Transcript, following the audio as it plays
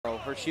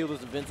her shield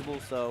is invincible,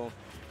 so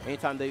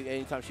anytime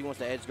she wants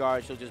to edge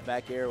guard, she'll just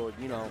back air, or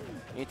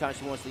anytime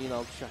she wants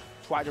to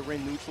try to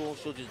ring neutral,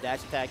 she'll just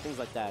dash attack, things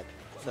like that.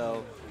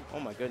 So, oh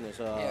my goodness,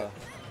 the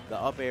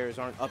up airs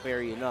aren't up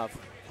airy enough.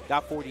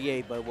 Got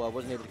 48, but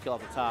wasn't able to kill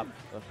off the top.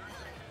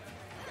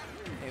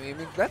 I mean,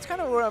 that's kind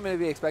of what I'm going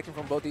to be expecting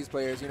from both these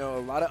players. A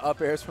lot of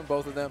up airs from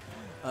both of them,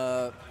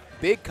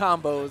 big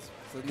combos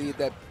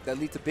that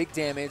lead to big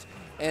damage,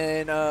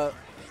 and a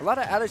lot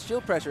of out of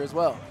shield pressure as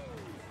well.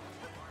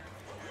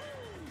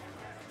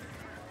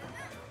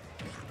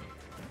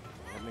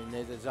 I mean,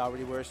 this is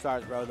already where it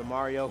starts, bro. The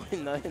Mario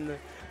in the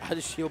out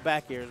of shield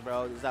back airs,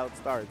 bro. This is how it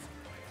starts.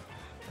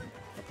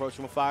 Approach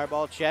from a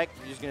fireball, check.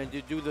 You're just going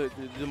to do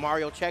the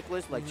Mario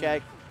checklist, like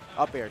check,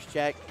 up airs,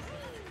 check.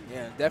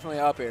 Yeah, definitely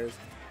up airs.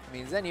 I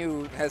mean,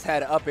 Zenyou has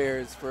had up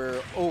airs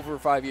for over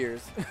 5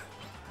 years.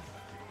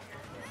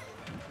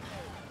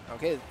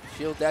 Okay,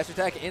 shield dash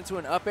attack into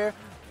an up air.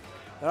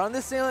 But on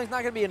this ceiling, it's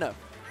not going to be enough.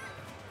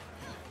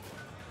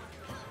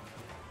 You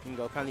can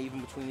go kind of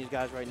even between these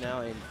guys right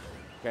now. And,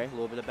 okay, a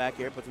little bit of back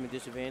air puts them at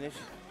disadvantage.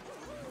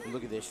 And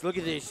look at this. Look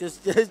at this.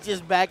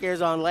 Just back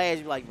airs on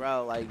ledge. You're like,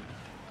 bro, like,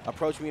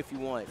 approach me if you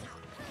want.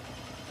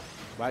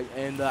 Right,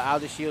 and the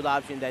out of shield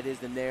option that is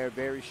the Nair,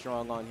 very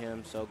strong on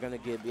him, so gonna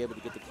be able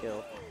to get the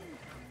kill.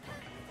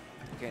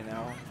 Okay,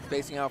 now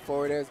spacing out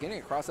forward airs, getting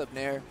a cross up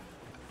Nair.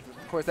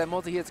 Of course, that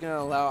multi hit's gonna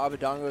allow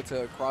Abadango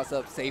to cross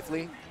up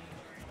safely.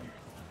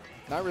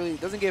 Not really,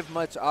 doesn't give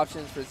much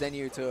options for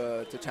Zenyou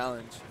to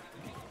challenge.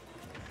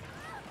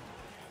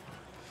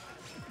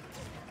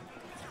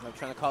 I'm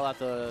trying to call out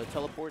the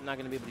teleport, not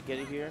gonna be able to get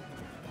it here.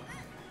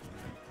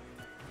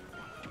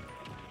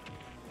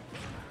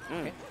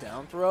 Okay,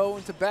 down throw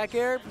into back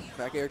air.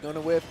 Back air going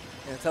to whip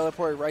and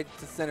teleport right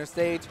to center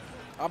stage.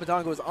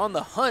 Abadango is on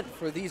the hunt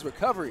for these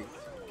recoveries,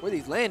 for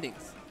these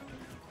landings.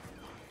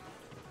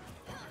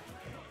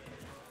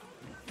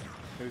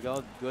 Here we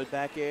go, good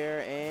back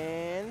air,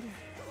 and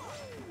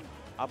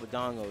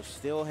Abadango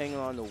still hanging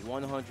on to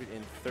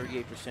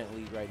 138%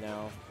 lead right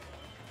now.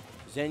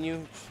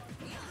 Zenyou,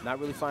 not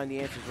really finding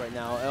the answers right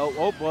now.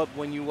 But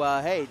when you,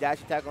 hey,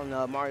 dash attack on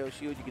Mario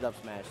shield, you get up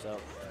smash, so.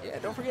 Yeah,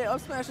 don't forget,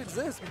 up smash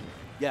exists.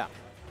 Yeah.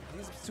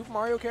 These Super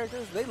Mario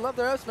characters, they love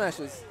their up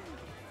smashes.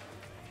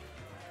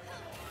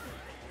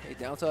 Okay,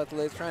 down tilt at the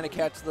legs, trying to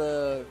catch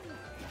the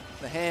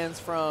hands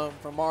from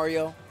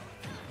Mario.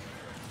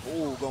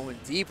 Oh, going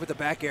deep with the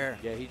back air.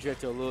 Yeah, he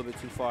drifted a little bit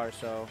too far,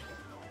 so.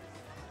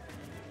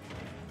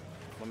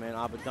 My man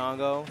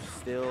Abadango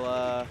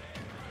still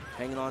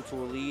hanging on to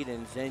a lead,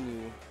 and Zenyou,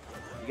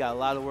 you got a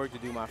lot of work to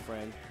do, my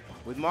friend.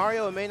 With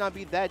Mario, it may not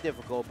be that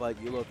difficult,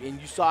 but you look, and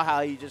you saw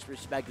how he just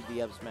respected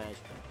the up smash.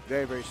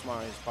 Very, very smart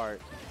on his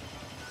part.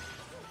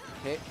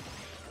 Okay,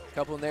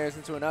 couple of nairs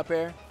into an up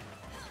air.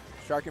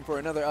 Sharking for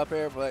another up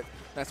air, but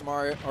Master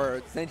Mario,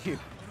 or Zenyou,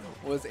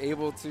 was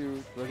able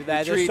to look at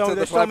that. There's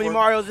so many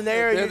Marios in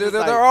there.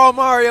 They're all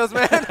Marios,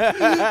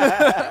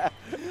 man.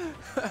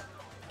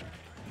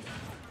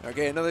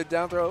 Okay, another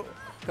down throw.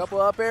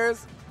 Couple up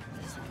airs.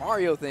 Just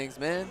Mario things,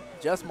 man.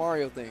 Just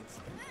Mario things.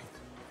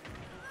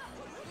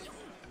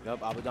 Yep,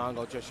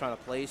 Abadango just trying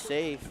to play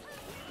safe.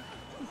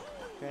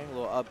 Okay, a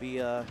little up B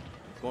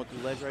going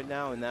through ledge right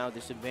now, and now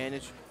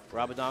disadvantage for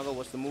Abadango.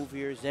 What's the move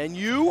here?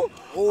 Zenyou.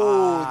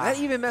 Oh, that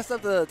even messed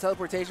up the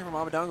teleportation from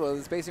Abadango,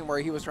 the spacing where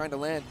he was trying to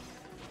land.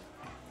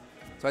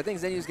 So I think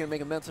Zenyou's going to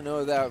make a mental note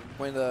of that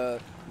when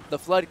the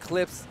flood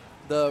clips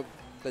the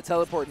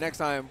teleport next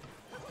time.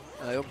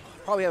 He'll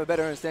probably have a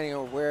better understanding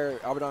of where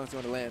Abadango's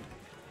going to land.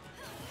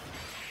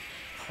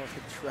 Oh,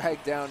 the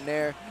drag down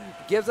there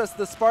gives us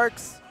the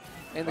sparks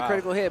and the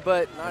critical hit,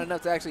 but not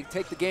enough to actually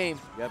take the game.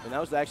 Yep, and that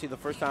was actually the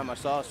first time I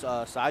saw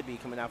side B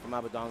coming out from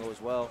Abadango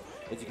as well.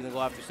 Is he going to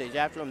go after stage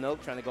after him?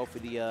 Nope, trying to go for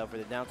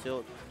the down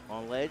tilt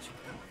on ledge.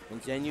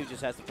 And Zenyou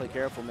just has to play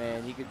careful,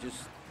 man. He could just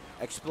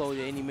explode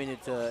at any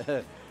minute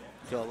to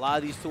a lot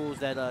of these tools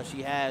that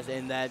she has,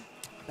 and that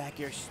back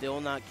air still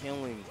not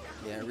killing.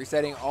 Yeah,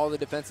 resetting all the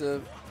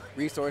defensive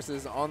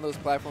resources on those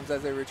platforms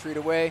as they retreat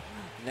away.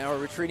 Now we're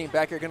retreating.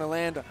 Back air going to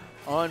land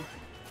on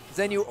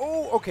Zenyou.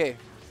 Oh, okay.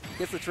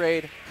 Gets the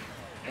trade.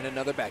 And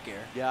another back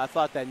air. Yeah, I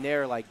thought that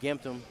Nair like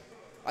gimped him.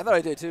 I thought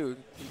I did too.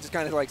 Just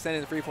kind of like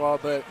sending the free fall,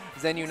 but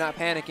Zenyou not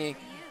panicking,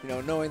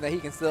 knowing that he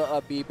can still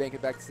up B, bank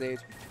it back to stage.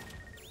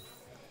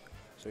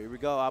 So here we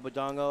go,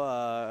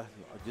 Abadango.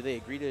 Do they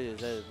agree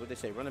to, what they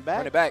say, run it back?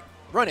 Run it back.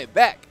 Run it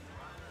back.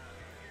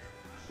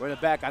 Run it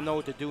back. I know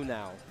what to do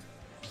now.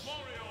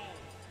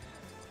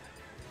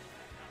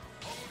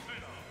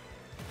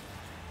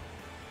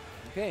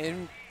 Okay,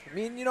 and I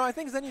mean, I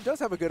think Zenyou does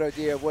have a good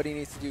idea of what he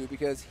needs to do,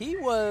 because he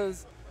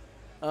was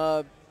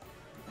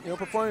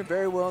performing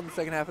very well in the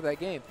second half of that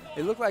game.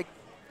 It looked like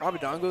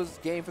Abadango's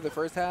game for the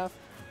first half,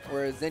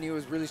 whereas Zenyou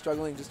was really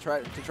struggling to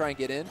try and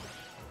get in.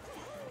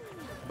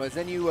 But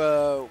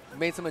Zenyou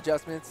made some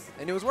adjustments,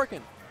 and it was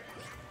working.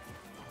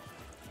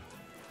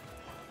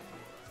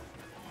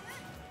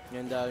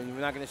 And we're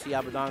not going to see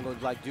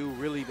Abadango like do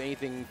really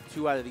anything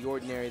too out of the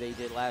ordinary they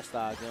did last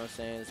stock, you know what I'm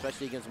saying?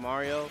 Especially against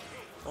Mario.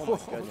 Oh,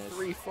 my goodness.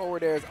 3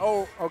 forward airs.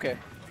 Oh, okay.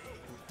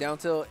 down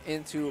tilt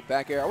into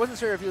back air. I wasn't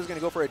sure if he was going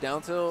to go for a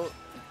down tilt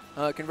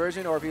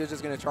conversion or if he was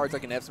just going to charge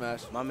like an F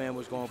smash. My man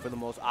was going for the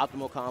most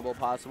optimal combo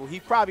possible. He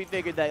probably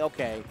figured that,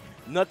 okay,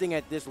 nothing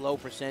at this low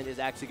percent is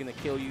actually going to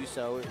kill you,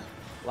 so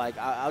like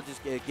I'll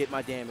just get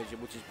my damage,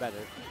 which is better.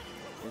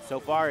 And so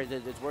far,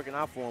 it's working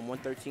out for him,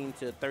 113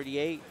 to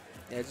 38.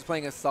 Yeah, just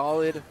playing a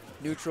solid,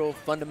 neutral,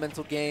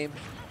 fundamental game.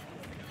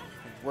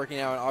 Working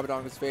out in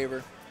Abadango's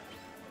favor.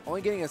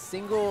 Only getting a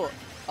single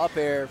up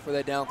air for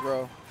that down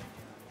throw.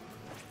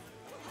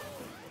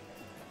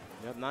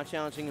 Yep, not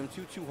challenging him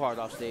too hard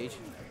off stage.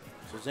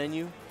 So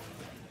Zenyou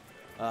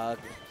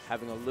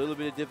having a little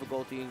bit of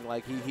difficulty.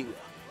 Like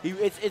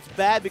it's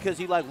bad because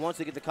he like wants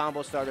to get the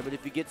combo started, but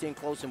if he gets in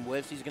close and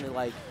whiffs, he's gonna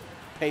like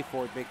pay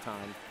for it big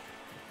time.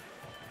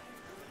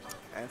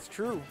 That's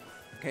true.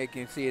 Okay,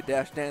 can you see a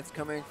dash dance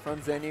coming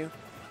from Zenyou?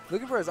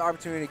 Looking for his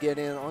opportunity to get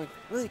in. Only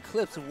really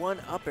clips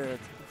one up air.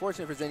 It's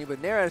unfortunate for Zenyou,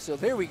 but Nair out of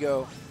shield. Here we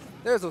go.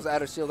 There's those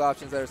out of shield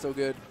options that are so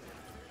good.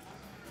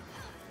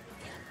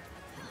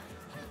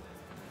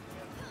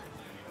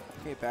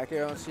 Okay, back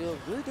air on shield.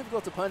 Really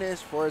difficult to punish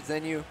for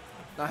Zenyou.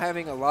 Not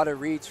having a lot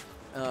of reach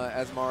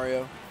as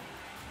Mario.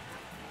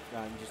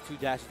 Just 2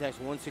 dash attacks,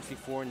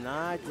 164,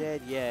 not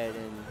dead yet.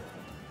 And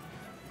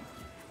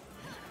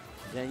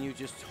Zenyou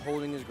just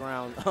holding his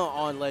ground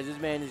on ledge. This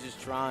man is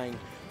just trying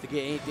to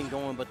get anything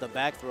going but the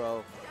back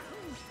throw.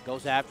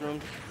 Goes after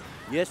him.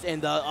 Yes,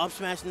 and the up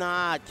smash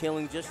not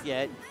killing just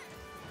yet.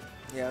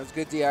 Yeah, it was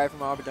good DI from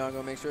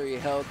Abadango. Make sure he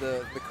held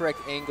the correct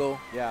angle.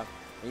 Yeah.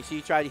 And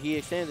you see he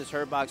extended his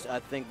hurt box, I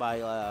think,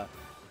 by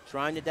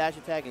trying to dash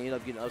attack and ended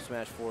up getting up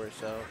smash for it,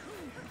 so.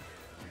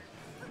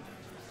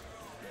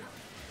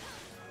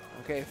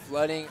 Okay,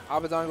 flooding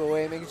Abadango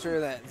away, making sure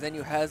that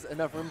Zenyou has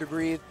enough room to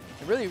breathe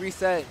and really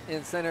reset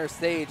in center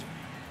stage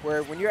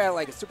where when you're at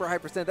like a super high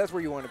percent, that's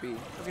where you want to be.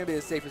 That's going to be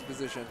the safest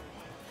position.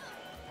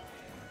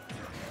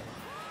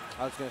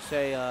 I was going to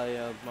say,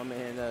 my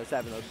man is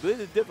having a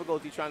bit of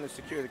difficulty trying to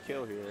secure the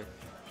kill here.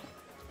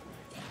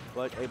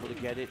 But able to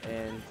get it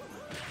and...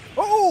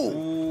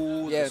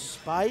 Oh! Yeah. The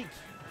spike.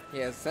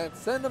 Yeah,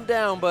 send them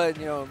down, but,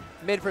 you know,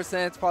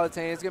 mid-percent,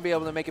 Palutena is going to be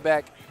able to make it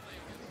back.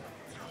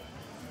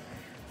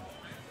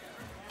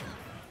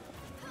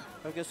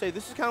 I was going to say,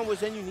 this is kind of what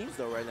Zenyou needs,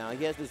 though, right now.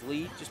 He has this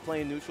lead, just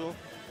playing neutral.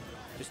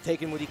 Just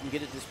taking what he can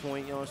get at this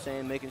point, you know what I'm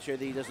saying? Making sure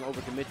that he doesn't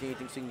overcommit to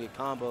anything so he can get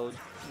combos.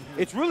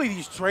 It's really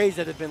these trades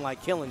that have been,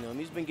 like, killing him.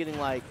 He's been getting,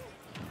 like,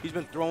 he's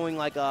been throwing,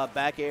 like,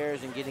 back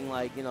airs and getting,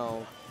 like, you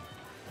know,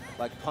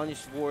 like,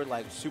 punished for it,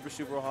 like,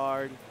 super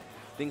hard.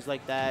 Things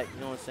like that, you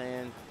know what I'm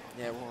saying?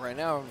 Yeah, well, right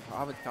now,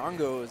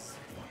 Abadango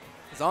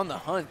is on the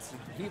hunt.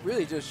 He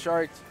really just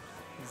sharked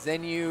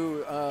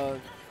Zenyou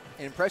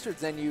and pressured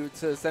Zenyou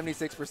to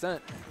 76%.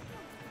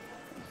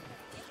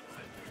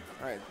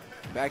 All right,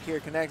 back here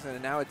connects,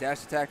 and now a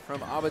dash attack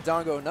from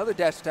Abadango. Another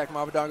dash attack from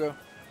Abadango.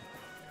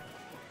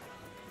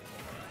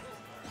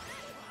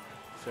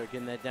 Start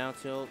getting that down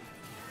tilt.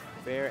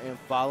 Fair and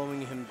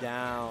following him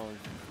down.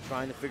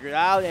 Trying to figure it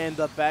out, and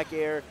the back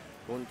air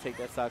going to take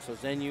that stock. So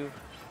Zenyou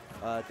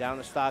down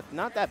the stock.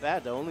 Not that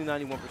bad, though. Only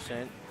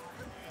 91%.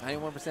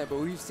 91%, but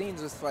we've seen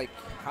just like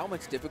how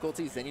much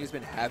difficulty Zenyou's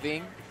been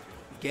having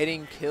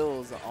getting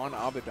kills on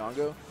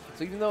Abadango.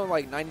 So even though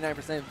like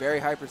 99%, very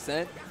high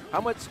percent,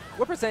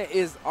 what percent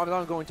is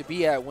Abadango going to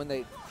be at when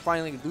they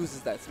finally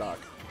loses that stock?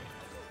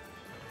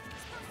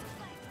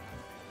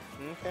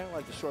 Okay,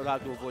 like the short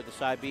hop to avoid the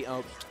side beat.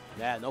 Oh,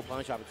 yeah, no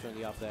punish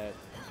opportunity off that.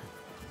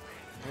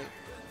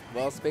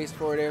 Well spaced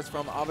forward airs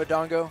from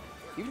Abadango.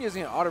 Even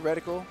using an auto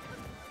reticle.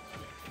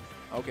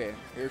 Okay,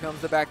 here comes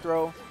the back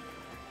throw.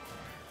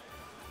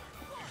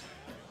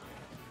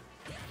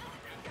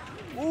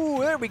 Ooh,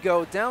 there we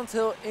go. Down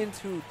tilt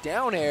into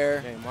down air.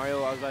 Okay,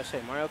 Mario, I was about to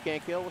say, Mario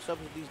can't kill. What's up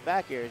with these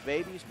back airs,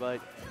 babies?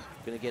 But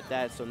gonna get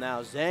that. So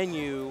now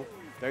Zenyou,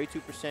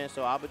 32%.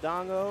 So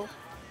Abadango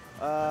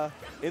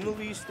in the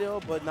lead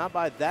still, but not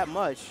by that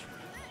much.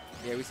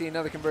 Yeah, we see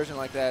another conversion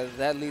like that.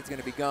 That lead's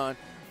gonna be gone.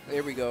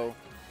 There we go.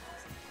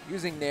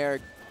 Using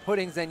Nair,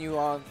 putting Zenyou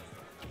on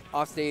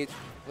off stage,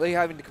 really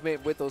having to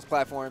commit with those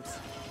platforms.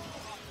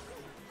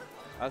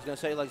 I was gonna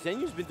say, like,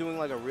 Zenyou's been doing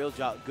like a real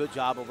good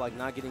job of like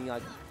not getting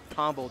like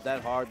comboed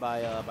that hard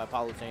by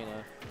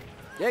Palutena.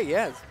 Yeah, he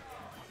has.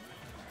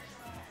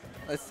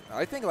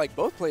 I think like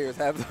both players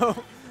have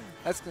though.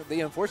 That's the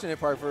unfortunate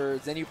part for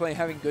Zenyou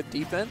having good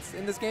defense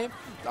in this game.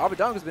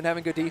 Abadango's been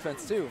having good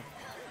defense too.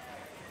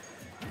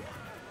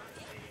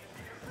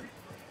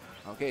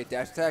 Okay,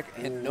 dash attack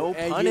and no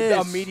punish.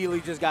 He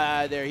immediately just got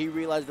out of there. He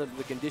realized that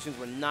the conditions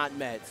were not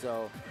met,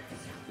 so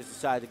just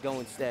decided to go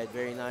instead.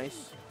 Very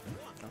nice.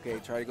 Okay,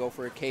 try to go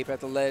for a cape at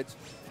the ledge.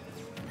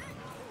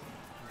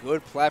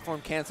 Good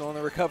platform cancel on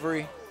the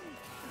recovery.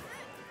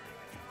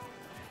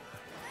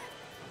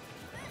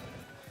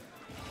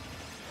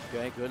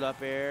 Okay, good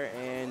up air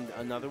and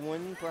another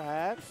one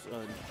perhaps.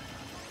 Well,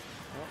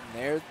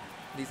 there,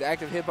 these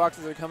active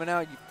hitboxes are coming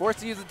out. You're forced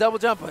to use a double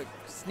jump, but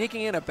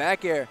sneaking in a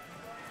back air.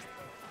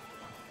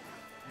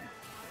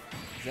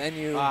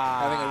 Zenyou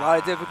having a lot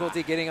of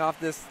difficulty getting off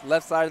this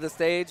left side of the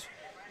stage.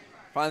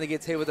 Finally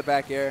gets hit with the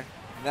back air.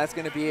 And that's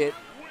going to be it.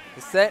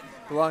 The set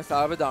belongs to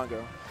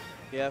Abadango.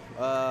 Yeah,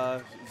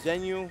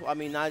 Zenyou, I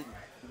mean, not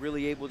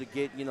really able to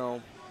get, you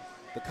know,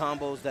 the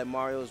combos that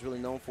Mario is really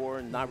known for,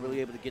 and not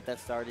really able to get that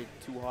started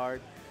too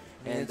hard.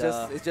 And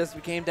it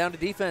just came down to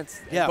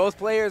defense. Yeah. And both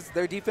players,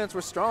 their defense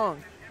was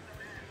strong.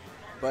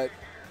 But,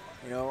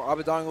 you know,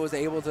 Abadango was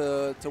able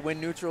to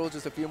win neutral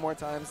just a few more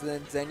times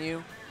than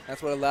Zenyou.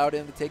 That's what allowed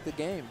him to take the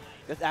game.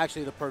 That's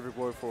actually the perfect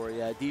word for it.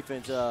 Yeah,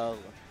 defense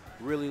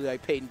really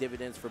like paid in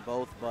dividends for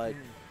both, but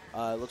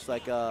it looks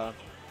like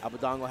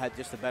Abadango had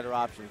just the better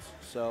options.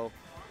 So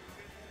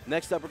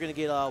next up, we're going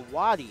to get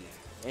Wadi,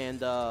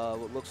 and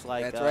what looks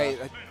like that's right.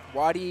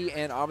 Wadi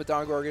and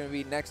Abadango are going to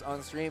be next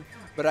on stream.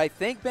 But I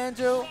think,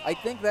 Banjo, I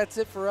think that's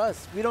it for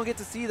us. We don't get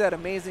to see that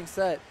amazing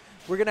set.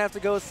 We're going to have to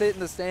go sit in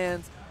the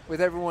stands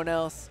with everyone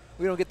else.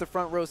 We don't get the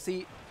front row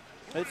seat.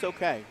 It's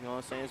okay. You know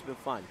what I'm saying? It's been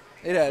fun.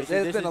 It has.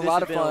 It's been a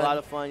lot of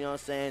fun. You know what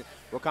I'm saying?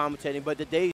 We're commentating, but the day